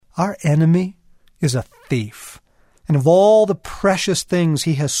Our enemy is a thief. And of all the precious things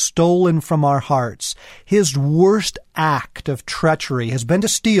he has stolen from our hearts, his worst act of treachery has been to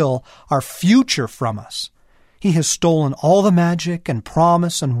steal our future from us. He has stolen all the magic and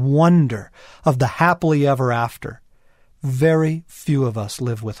promise and wonder of the happily ever after. Very few of us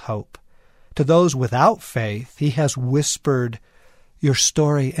live with hope. To those without faith, he has whispered, "Your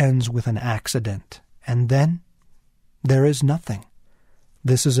story ends with an accident, and then there is nothing.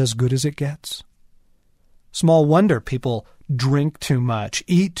 This is as good as it gets." Small wonder people drink too much,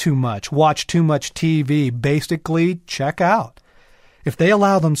 eat too much, watch too much TV, basically check out. If they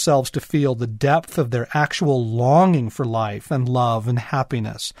allow themselves to feel the depth of their actual longing for life and love and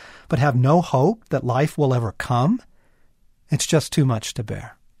happiness, but have no hope that life will ever come, it's just too much to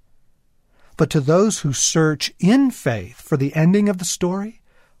bear. But to those who search in faith for the ending of the story,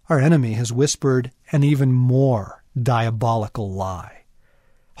 our enemy has whispered an even more diabolical lie.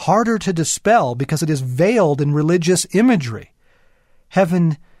 Harder to dispel because it is veiled in religious imagery.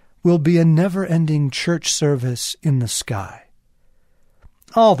 Heaven will be a never-ending church service in the sky.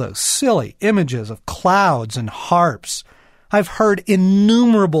 All those silly images of clouds and harps. I've heard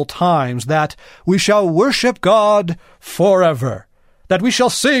innumerable times that we shall worship God forever, that we shall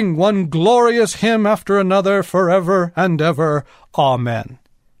sing one glorious hymn after another forever and ever. Amen.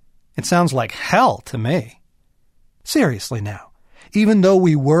 It sounds like hell to me. Seriously now. Even though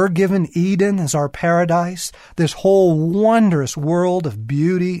we were given Eden as our paradise, this whole wondrous world of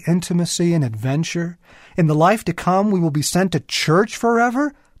beauty, intimacy, and adventure, in the life to come we will be sent to church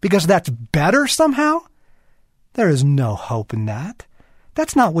forever because that's better somehow? There is no hope in that.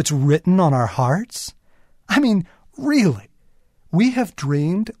 That's not what's written on our hearts. I mean, really, we have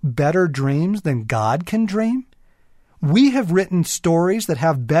dreamed better dreams than God can dream? We have written stories that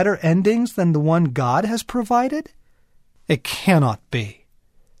have better endings than the one God has provided? It cannot be.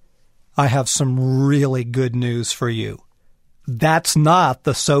 I have some really good news for you. That's not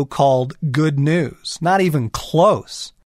the so-called good news, not even close.